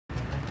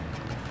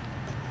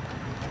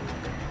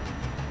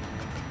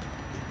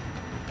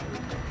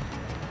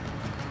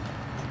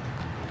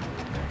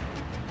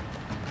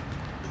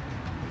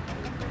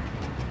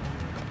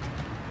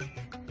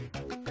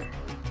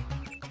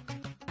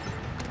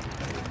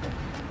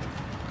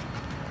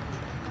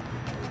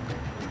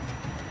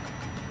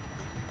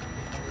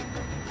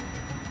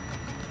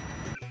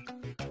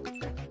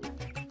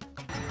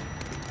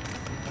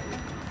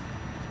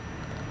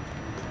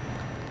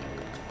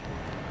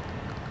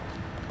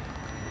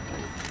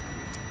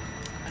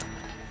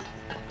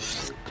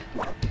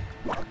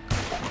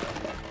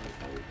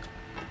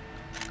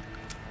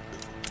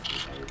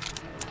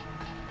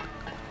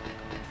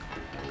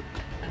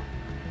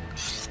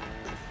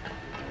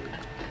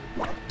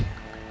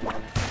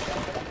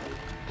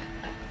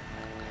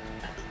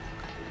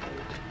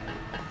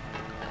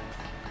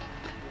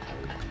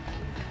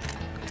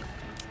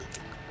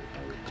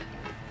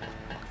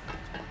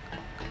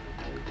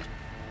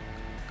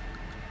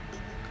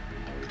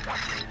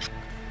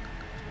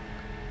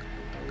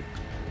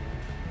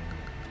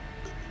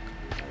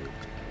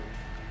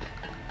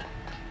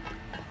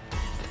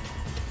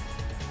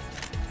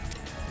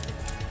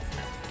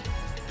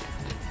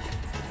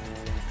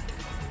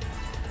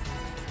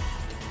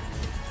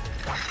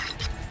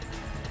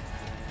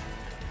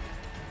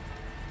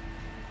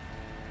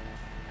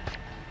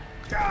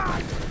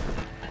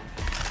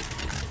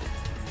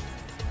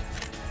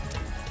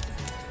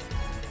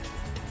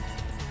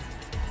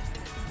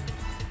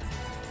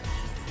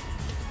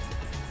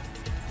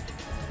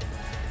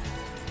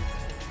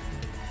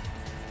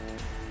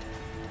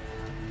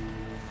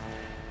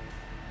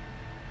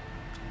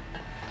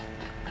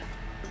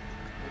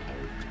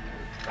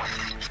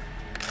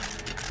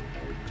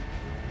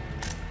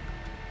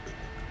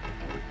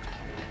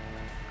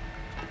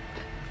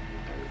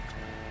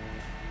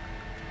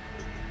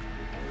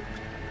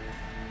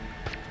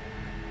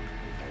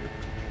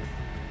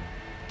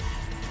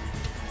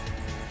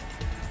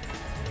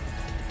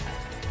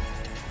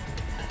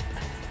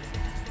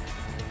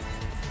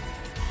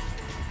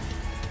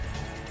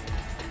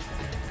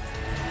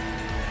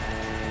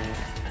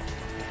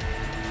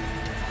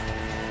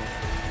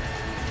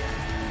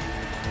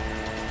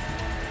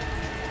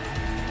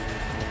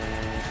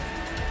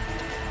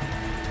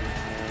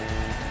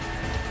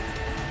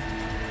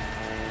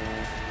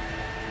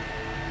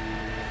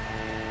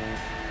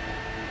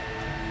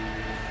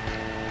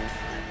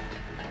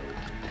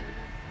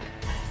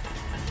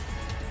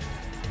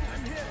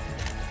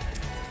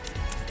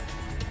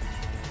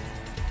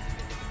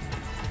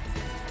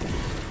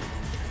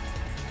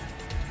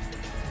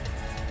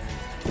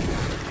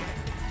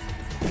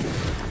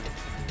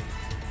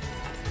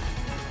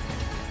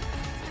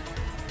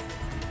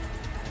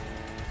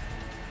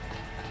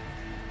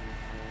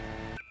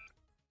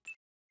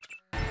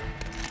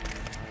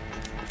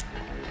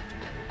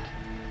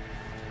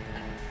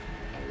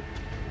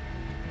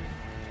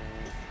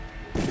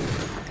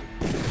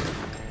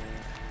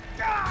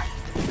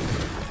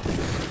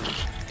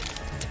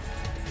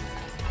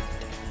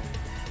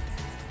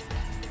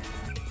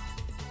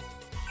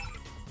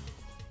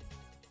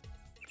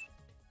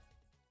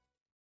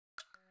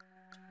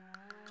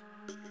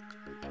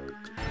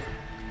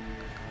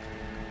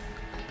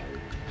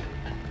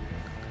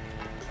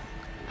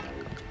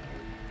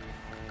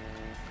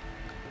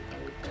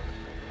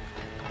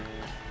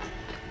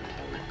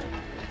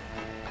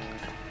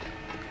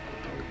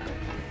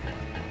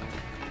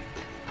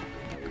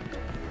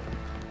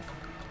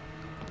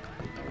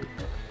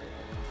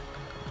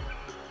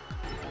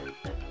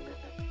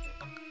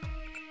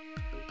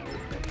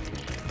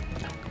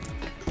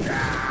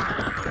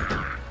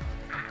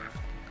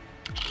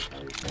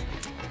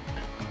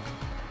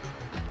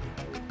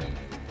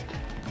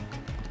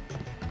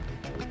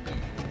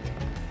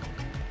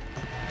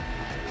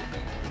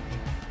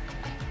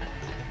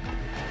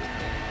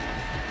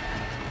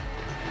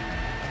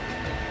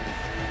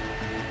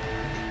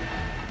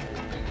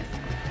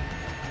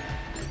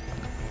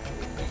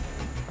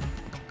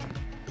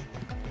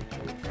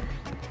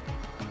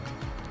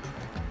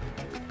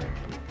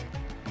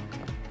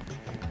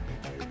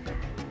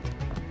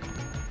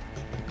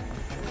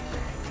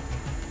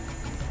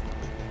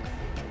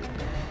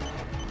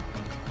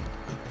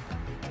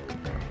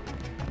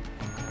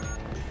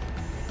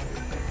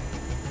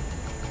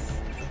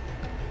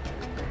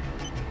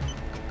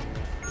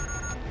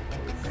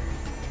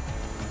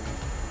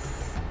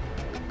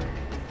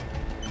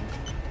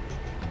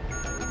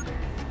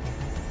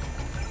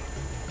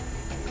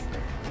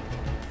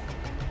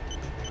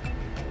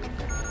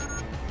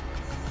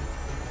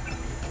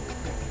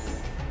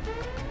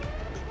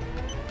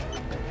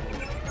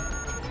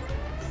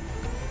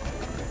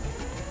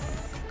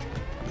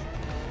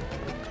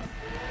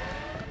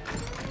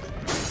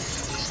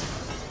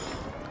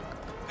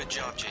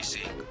job, JC.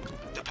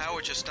 The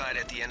power just died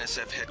at the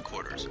NSF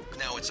headquarters.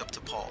 Now it's up to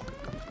Paul.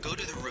 Go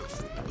to the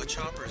roof. A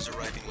chopper is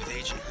arriving with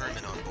Agent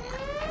Herman on board.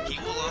 He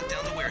will lock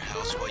down the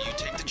warehouse while you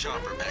take the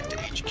chopper back to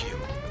HQ.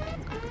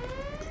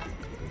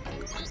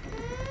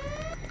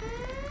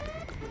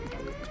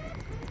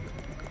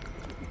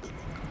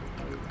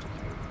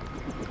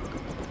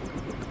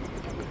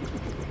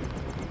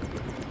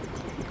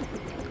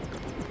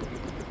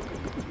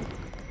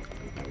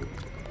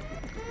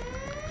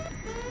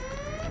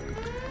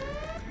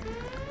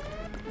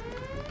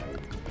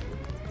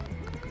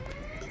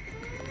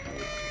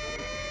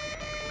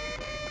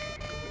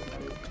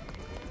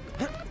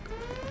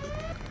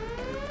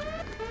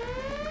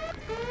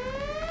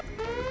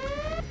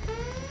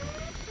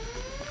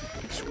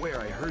 I swear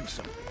I heard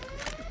something.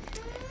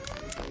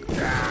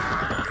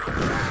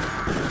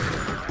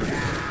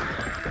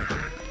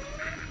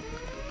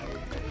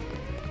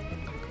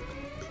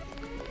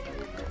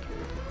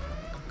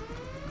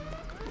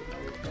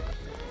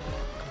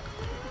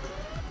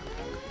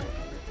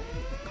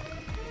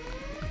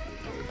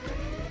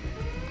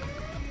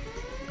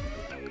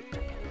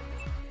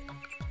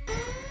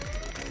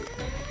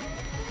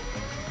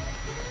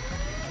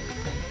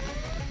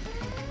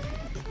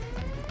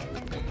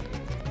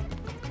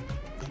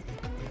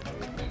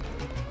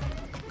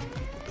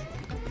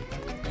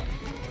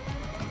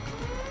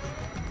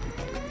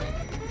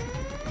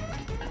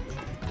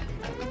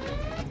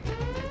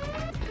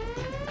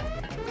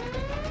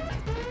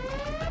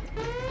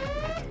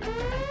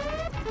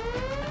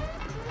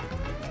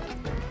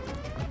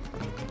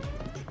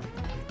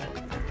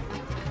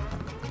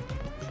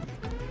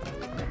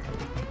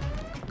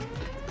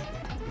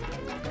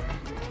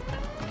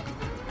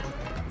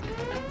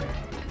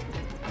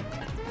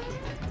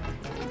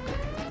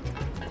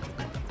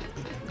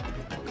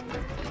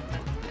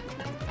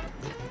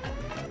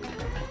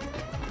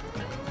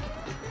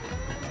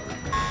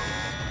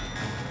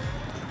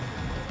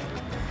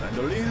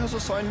 Manderley has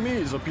assigned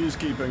me the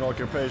peacekeeping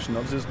occupation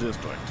of this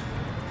district.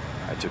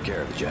 I took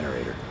care of the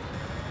generator.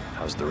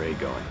 How's the raid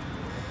going?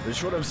 They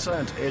should have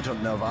sent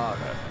Agent Navarre.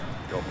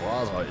 Your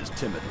brother is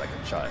timid like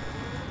a child.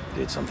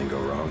 Did something go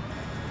wrong?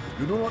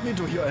 You do not need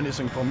to hear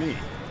anything from me.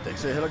 Take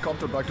the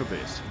helicopter back to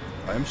base.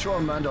 I am sure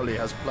Manderley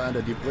has planned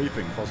a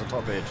debriefing for the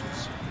top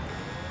agents.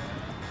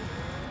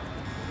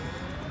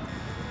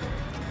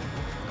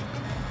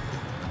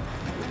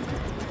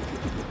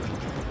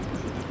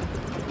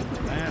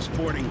 Last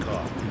boarding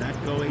call,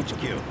 UNATCO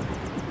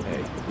HQ.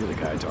 Hey, you're the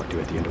guy I talked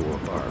to at the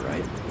Underworld bar,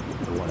 right?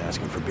 The one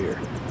asking for beer.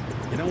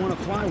 You don't want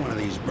to fly one of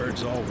these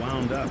birds all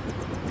wound up.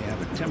 They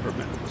have a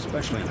temperament,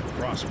 especially in a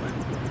crosswind.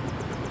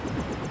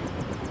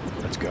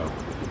 Let's go.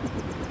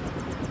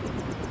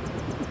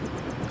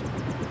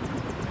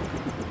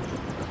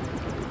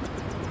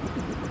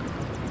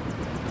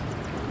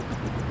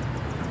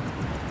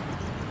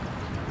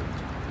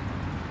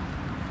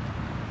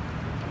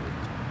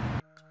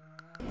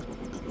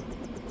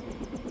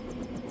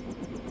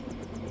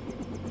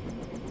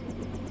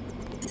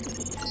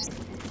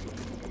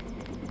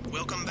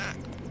 Welcome back.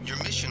 Your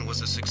mission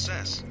was a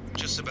success.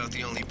 Just about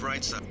the only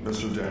bright side.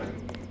 Mr. Dent,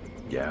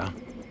 Yeah?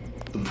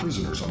 the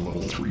prisoners on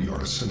level 3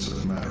 are a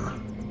sensitive matter.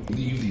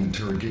 Leave the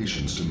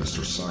interrogations to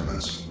Mr.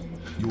 Simons.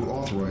 You are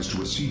authorized to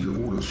receive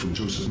your orders from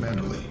Joseph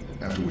Manderley,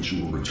 after which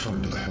you will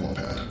return to the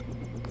helipad.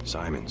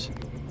 Simons.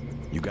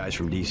 You guys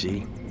from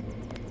DC?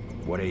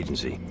 What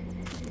agency?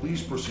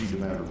 Please proceed to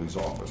Manderley's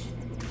office.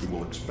 We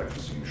will expect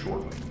to see you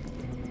shortly.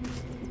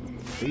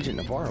 Agent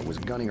Navarro was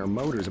gunning her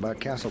motors about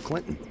Castle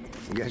Clinton.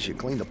 I guess you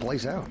cleaned the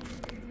place out.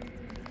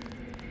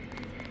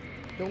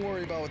 Don't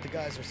worry about what the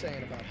guys are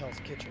saying about Hell's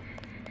Kitchen.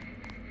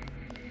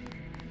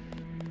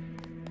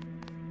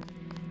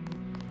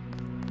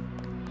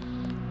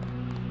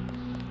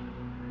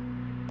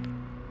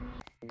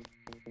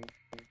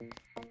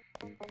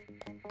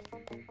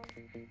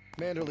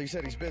 Manderley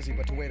said he's busy,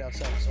 but to wait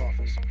outside his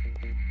office.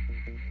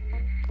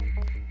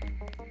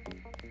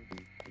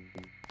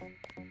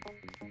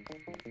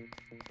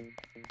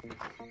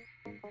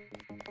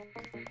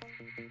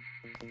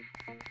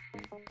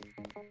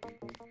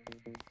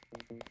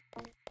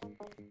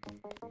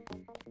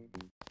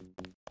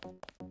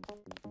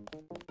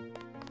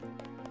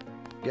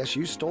 Guess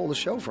you stole the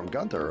show from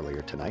Gunther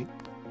earlier tonight.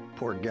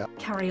 Poor guy.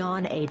 Carry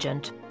on,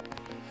 Agent.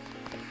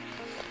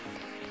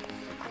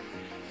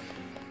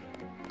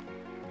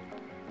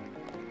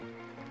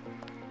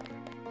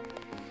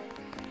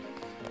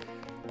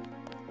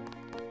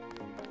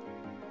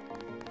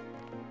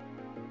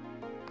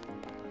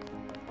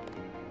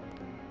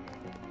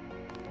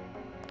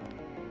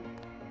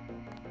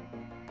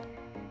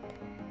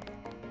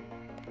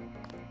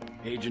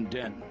 Agent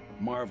Denton,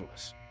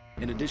 marvelous.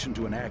 In addition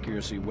to an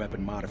accuracy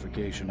weapon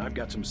modification, I've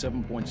got some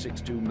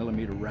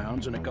 7.62mm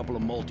rounds and a couple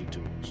of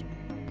multi-tools.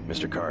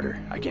 Mr. Carter,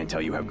 I can't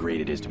tell you how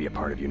great it is to be a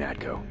part of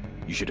UNATCO.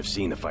 You should have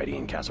seen the fighting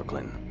in Castle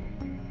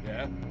Clinton.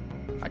 Yeah?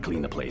 I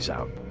cleaned the place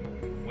out.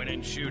 Went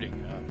in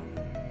shooting,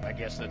 huh? I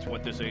guess that's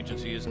what this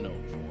agency is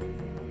known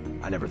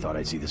for. I never thought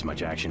I'd see this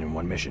much action in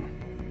one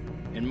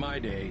mission. In my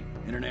day,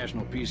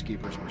 international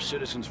peacekeepers were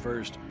citizens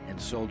first and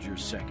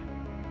soldiers second.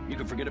 You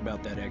can forget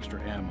about that extra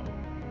ammo.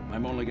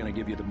 I'm only going to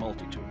give you the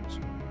multi-tools.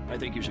 I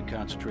think you should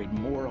concentrate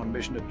more on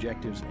mission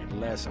objectives and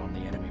less on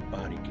the enemy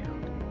body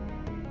count.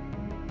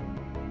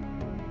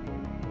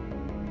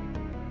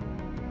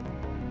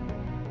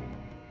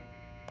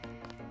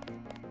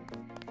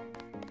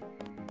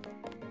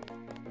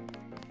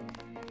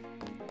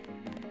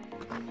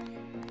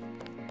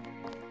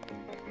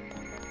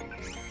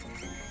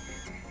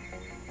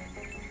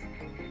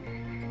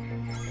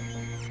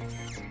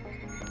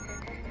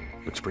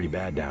 Looks pretty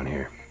bad down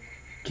here.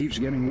 Keeps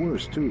getting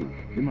worse, too.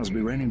 It must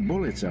be raining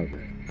bullets out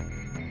there.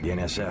 The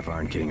NSF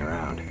aren't kidding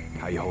around.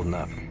 How you holding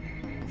up?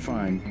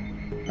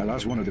 Fine. I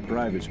lost one of the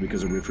privates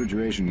because a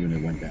refrigeration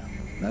unit went down.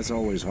 That's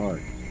always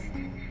hard.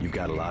 You've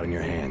got a lot on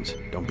your hands.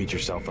 Don't beat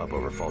yourself up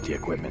over faulty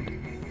equipment.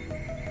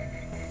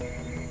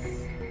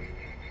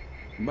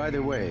 By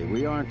the way,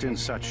 we aren't in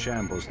such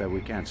shambles that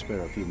we can't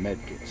spare a few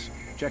medkits.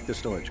 Check the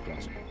storage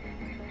closet.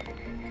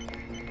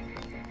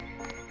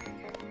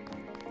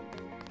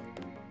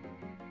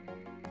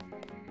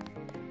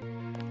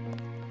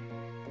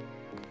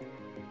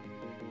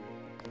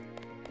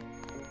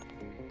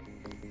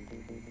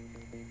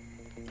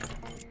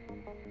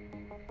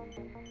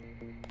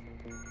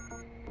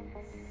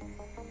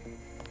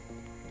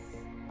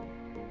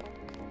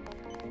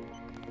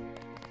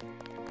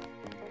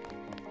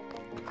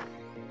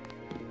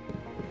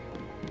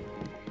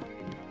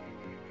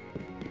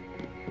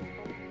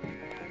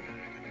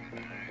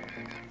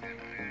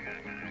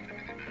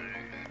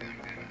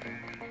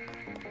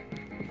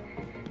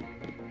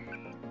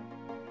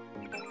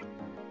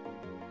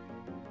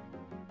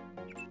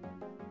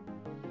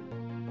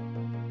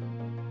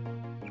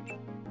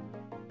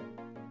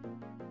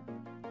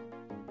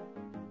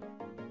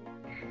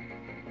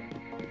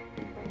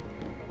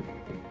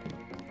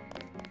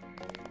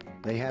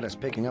 They had us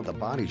picking up the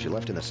bodies you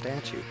left in the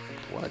statue.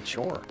 What a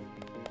chore.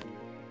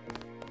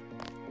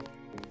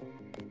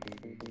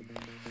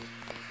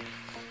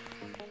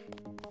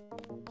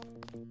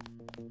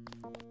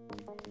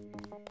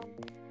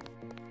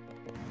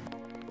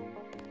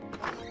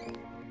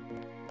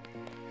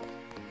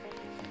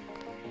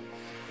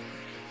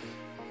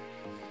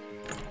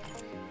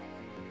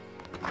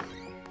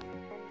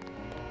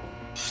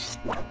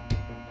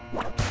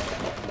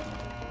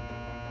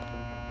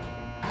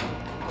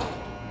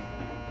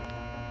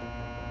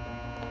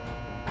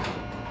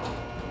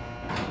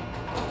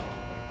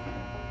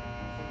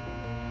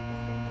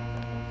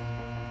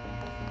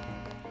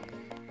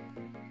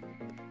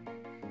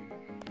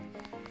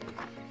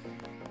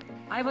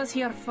 I was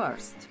here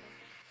first.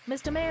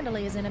 Mr.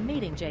 Manderley is in a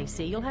meeting,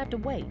 JC. You'll have to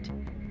wait.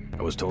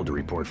 I was told to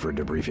report for a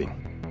debriefing.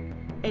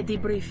 A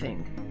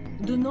debriefing.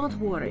 Do not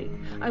worry.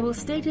 I will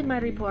state in my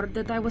report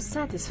that I was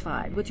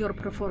satisfied with your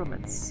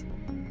performance.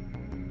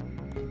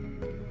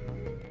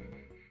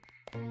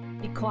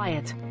 Be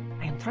quiet.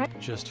 I am trying.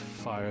 Just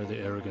fire the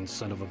arrogant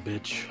son of a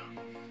bitch.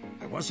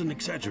 I wasn't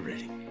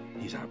exaggerating.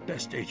 He's our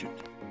best agent.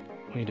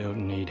 We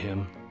don't need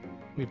him.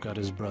 We've got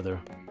his brother,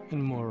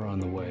 and more are on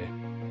the way.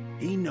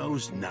 He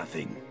knows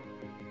nothing.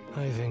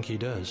 I think he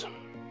does.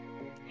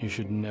 You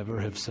should never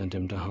have sent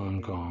him to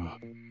Hong Kong.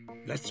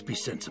 Let's be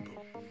sensible.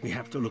 We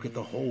have to look at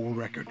the whole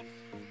record.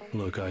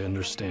 Look, I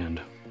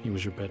understand. He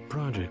was your pet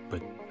project,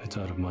 but it's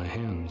out of my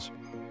hands.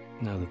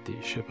 Now that the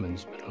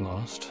shipment's been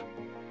lost.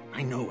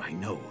 I know.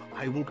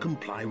 I will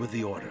comply with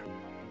the order.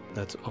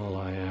 That's all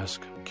I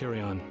ask.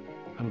 Carry on.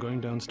 I'm going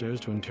downstairs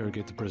to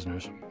interrogate the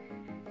prisoners.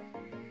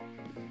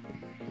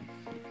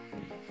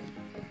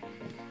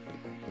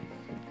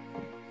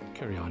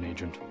 Carry on,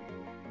 Agent.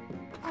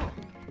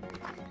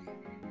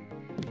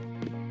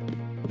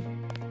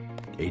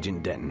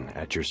 Agent Denton,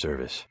 at your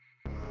service.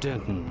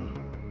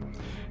 Denton.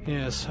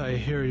 Yes, I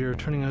hear you're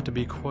turning out to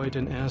be quite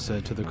an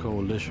asset to the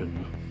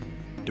Coalition.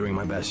 Doing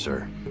my best,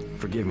 sir.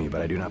 Forgive me,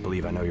 but I do not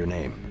believe I know your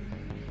name.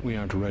 We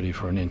aren't ready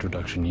for an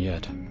introduction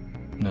yet.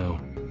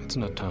 No, it's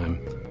not time.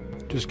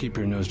 Just keep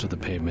your nose to the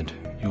pavement.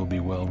 You'll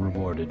be well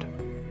rewarded.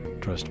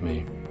 Trust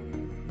me.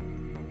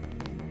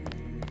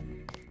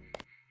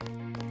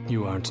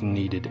 You aren't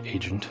needed,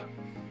 Agent.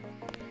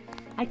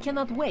 I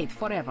cannot wait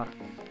forever.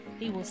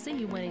 He will see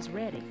you when he's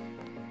ready.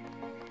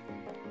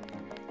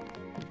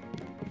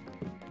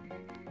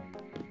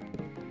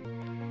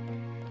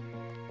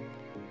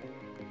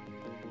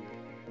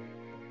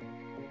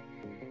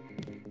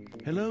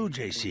 Hello,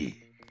 JC.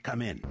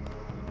 Come in.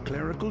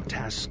 Clerical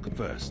task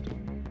first.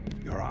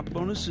 Your op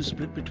bonus is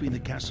split between the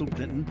Castle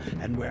Clinton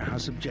and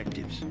warehouse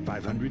objectives,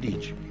 500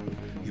 each.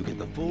 You get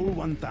the full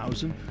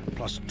 1,000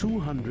 plus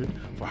 200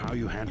 for how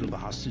you handle the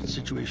hostage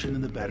situation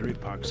in the Battery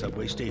Park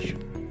subway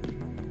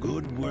station.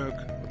 Good work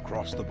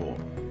across the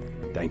board.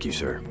 Thank you,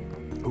 sir.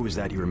 Who is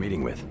that you were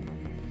meeting with?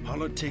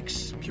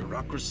 Politics,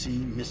 bureaucracy,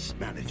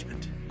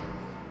 mismanagement.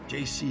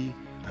 JC,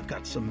 I've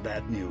got some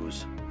bad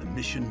news. The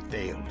mission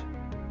failed.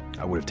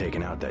 I would have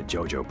taken out that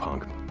JoJo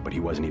punk, but he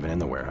wasn't even in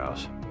the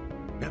warehouse.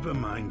 Never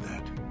mind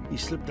that. He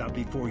slipped out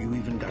before you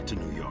even got to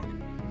New York.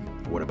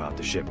 What about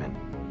the shipment?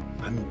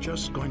 I'm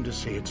just going to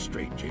say it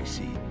straight,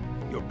 JC.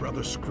 Your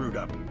brother screwed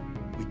up.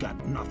 We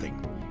got nothing,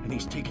 and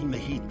he's taking the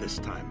heat this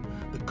time.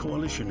 The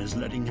Coalition is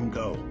letting him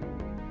go.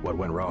 What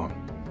went wrong?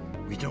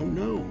 We don't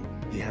know.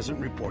 He hasn't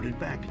reported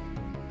back.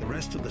 The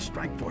rest of the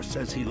strike force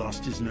says he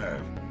lost his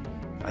nerve.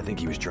 I think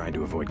he was trying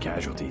to avoid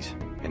casualties.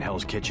 In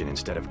Hell's Kitchen,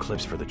 instead of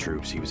clips for the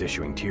troops, he was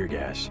issuing tear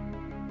gas.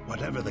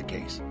 Whatever the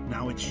case,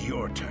 now it's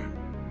your turn.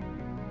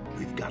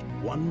 We've got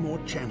one more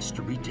chance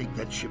to retake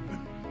that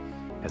shipment.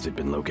 Has it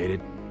been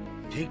located?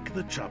 Take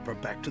the chopper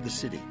back to the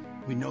city.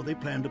 We know they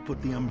plan to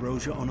put the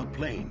Ambrosia on a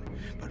plane,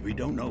 but we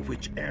don't know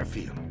which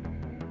airfield.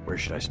 Where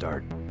should I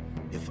start?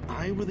 If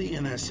I were the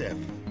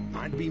NSF,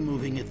 I'd be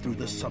moving it through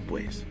the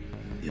subways,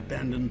 the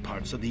abandoned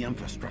parts of the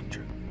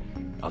infrastructure.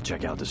 I'll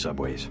check out the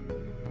subways.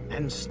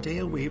 And stay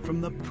away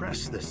from the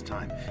press this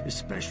time,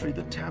 especially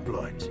the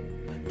tabloids.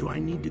 Do I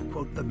need to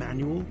quote the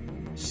manual?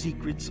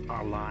 Secrets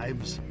are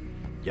lives?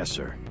 Yes,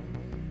 sir.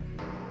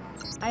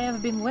 I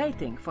have been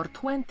waiting for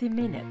 20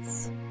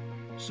 minutes.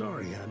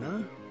 Sorry,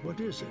 Anna. What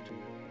is it?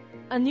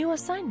 A new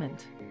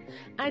assignment.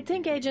 I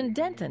think Agent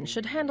Denton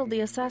should handle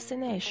the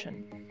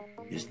assassination.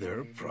 Is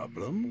there a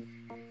problem?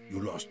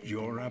 You lost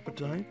your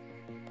appetite?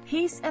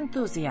 His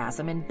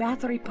enthusiasm in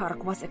Battery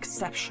Park was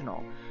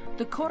exceptional.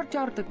 The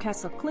courtyard of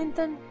Castle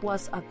Clinton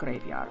was a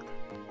graveyard.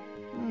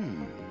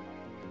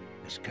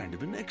 It's kind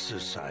of an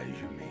exercise,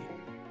 you mean?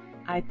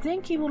 I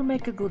think he will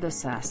make a good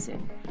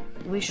assassin.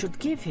 We should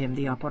give him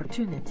the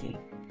opportunity.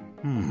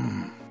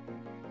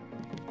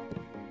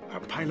 Our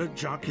pilot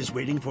Jock is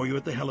waiting for you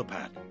at the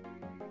helipad.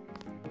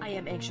 I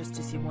am anxious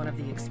to see one of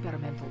the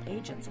experimental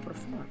agents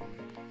perform.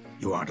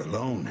 You aren't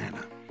alone,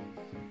 Anna.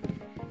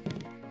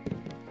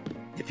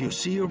 If you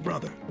see your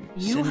brother,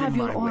 you send have him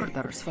your my way.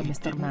 orders for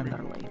Mr.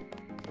 Manderley.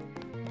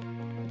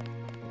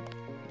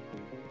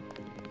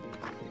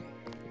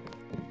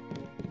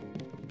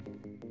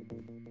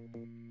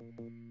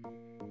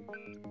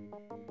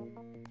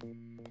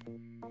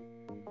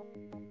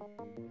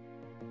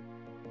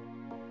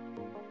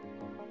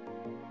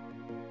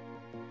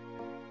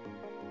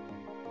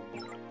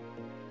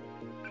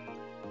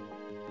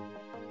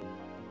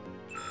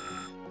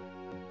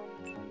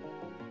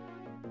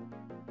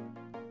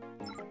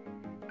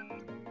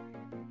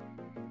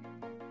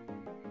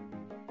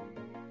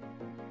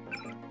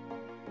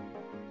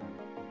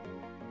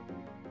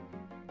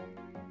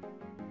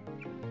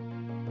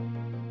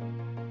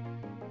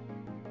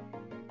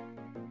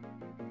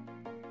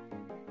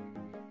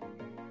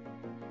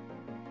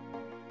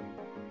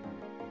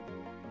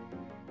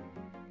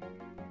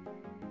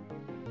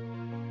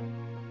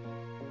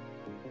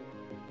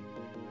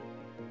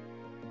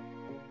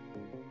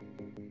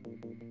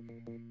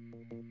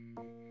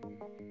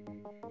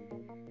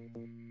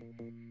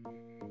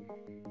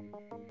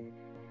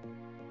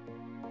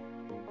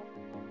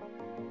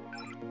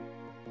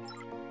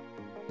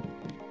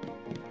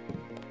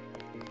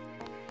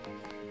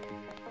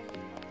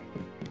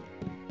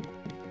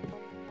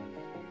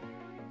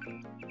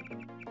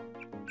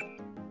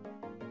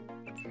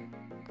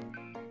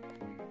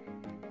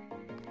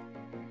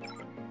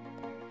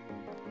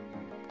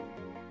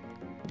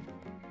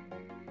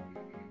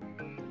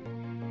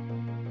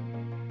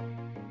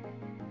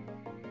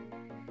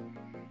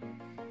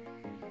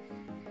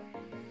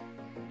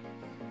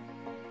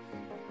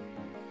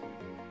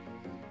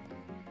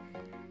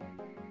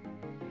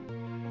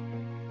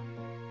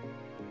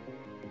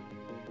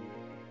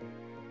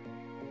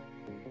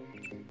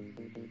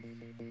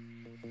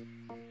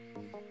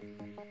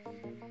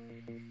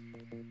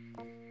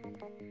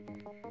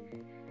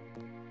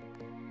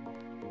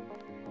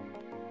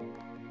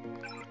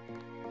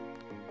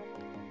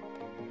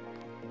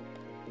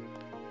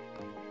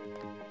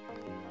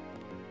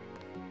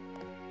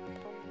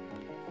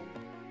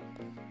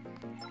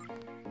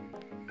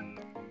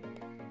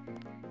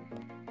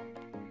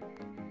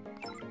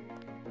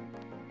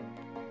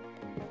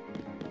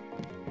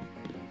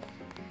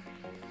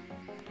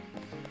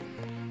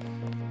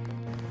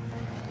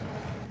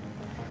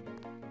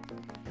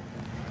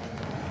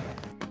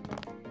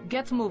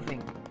 Get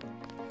moving.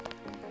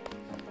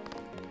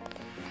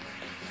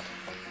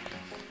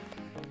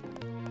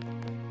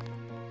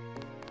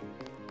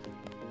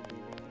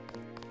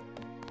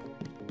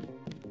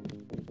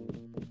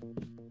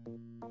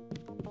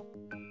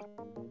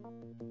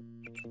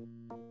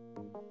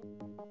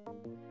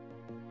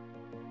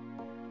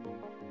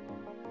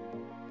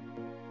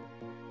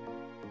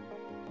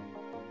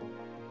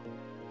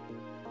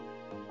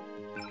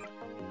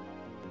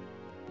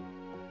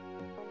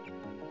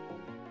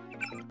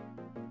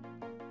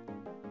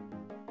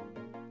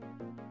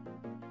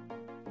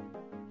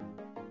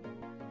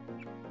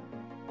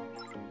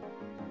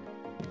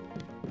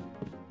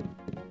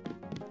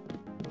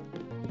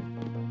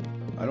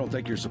 I don't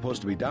think you're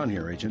supposed to be down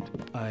here, Agent.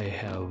 I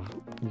have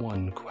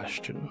one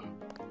question.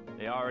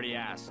 They already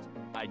asked.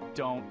 I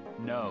don't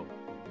know.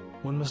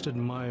 One must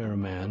admire a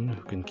man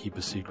who can keep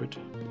a secret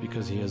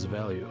because he has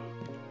value.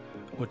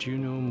 What you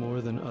know more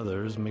than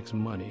others makes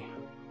money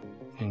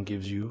and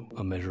gives you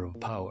a measure of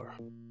power.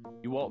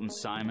 You Walton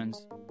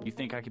Simons? You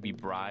think I could be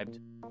bribed?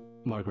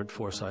 Margaret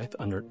Forsyth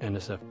under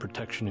NSF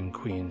protection in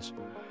Queens.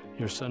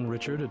 Your son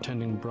Richard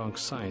attending Bronx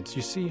Science.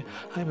 You see,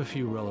 I have a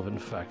few relevant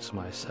facts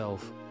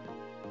myself.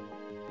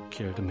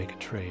 Care to make a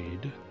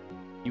trade?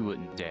 You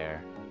wouldn't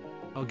dare.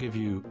 I'll give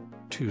you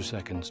 2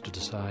 seconds to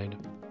decide.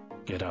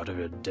 Get out of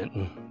here,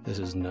 Denton. This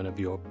is none of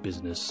your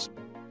business.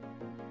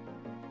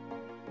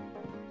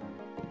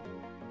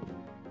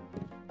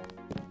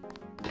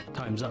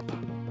 Time's up.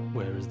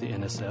 Where is the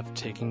NSF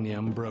taking the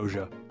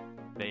ambrosia?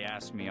 They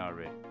asked me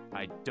already.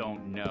 I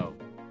don't know.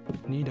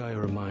 Need I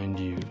remind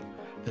you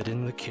that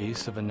in the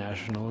case of a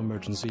national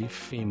emergency,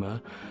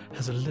 FEMA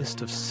has a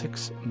list of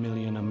 6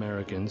 million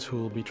Americans who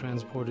will be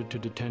transported to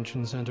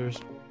detention centers?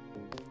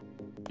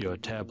 Your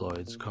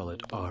tabloids call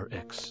it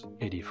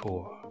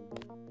RX-84.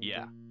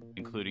 Yeah,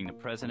 including the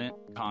President,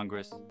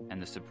 Congress,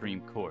 and the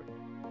Supreme Court.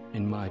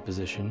 In my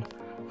position,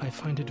 I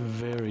find it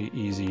very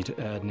easy to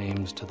add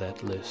names to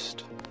that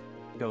list.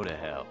 Go to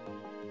hell.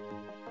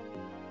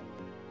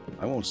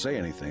 I won't say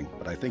anything,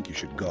 but I think you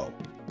should go.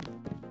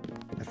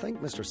 I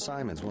think Mr.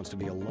 Simons wants to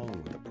be alone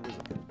with the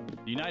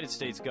president. The United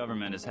States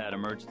government has had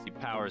emergency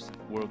powers since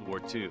World War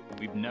II.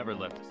 We've never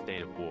left a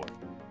state of war.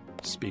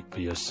 Speak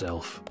for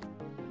yourself.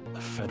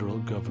 The federal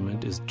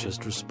government is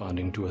just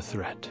responding to a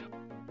threat.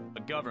 A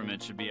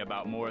government should be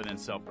about more than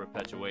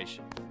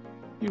self-perpetuation.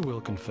 You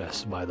will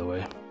confess, by the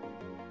way.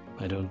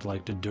 I don't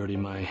like to dirty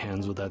my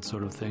hands with that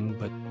sort of thing,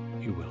 but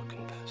you will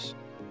confess.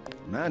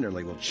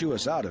 Manderley will chew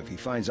us out if he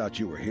finds out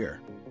you were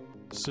here.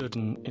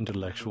 Certain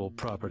intellectual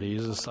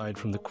properties, aside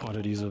from the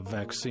quantities of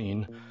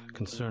vaccine,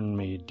 concern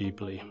me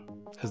deeply.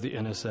 Has the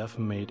NSF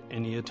made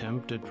any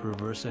attempt at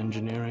reverse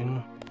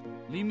engineering?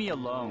 Leave me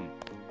alone.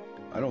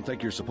 I don't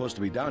think you're supposed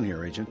to be down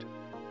here, Agent.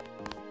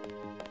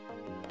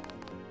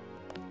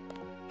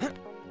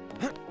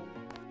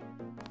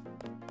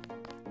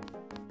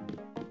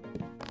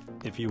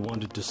 If you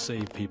wanted to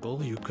save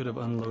people, you could have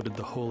unloaded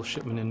the whole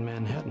shipment in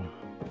Manhattan.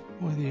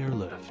 Why the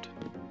airlift?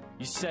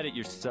 You said it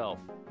yourself.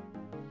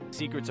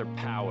 Secrets are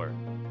power.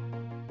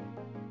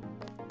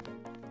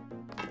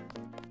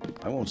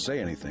 I won't say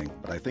anything,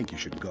 but I think you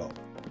should go.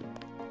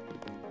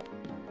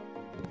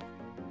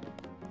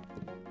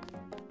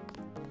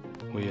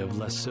 We have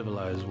less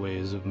civilized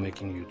ways of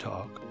making you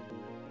talk.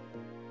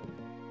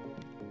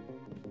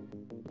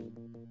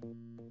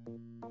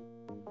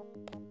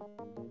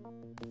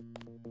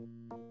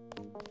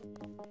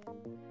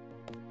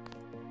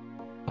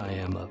 I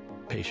am a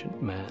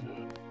patient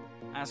man.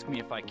 Ask me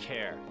if I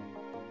care.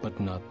 But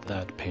not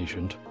that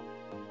patient.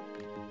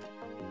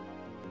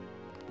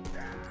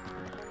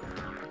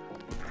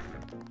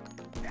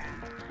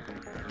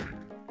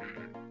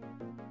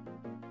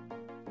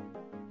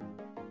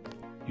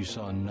 You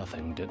saw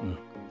nothing, Denton.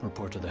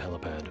 Report to the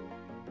helipad.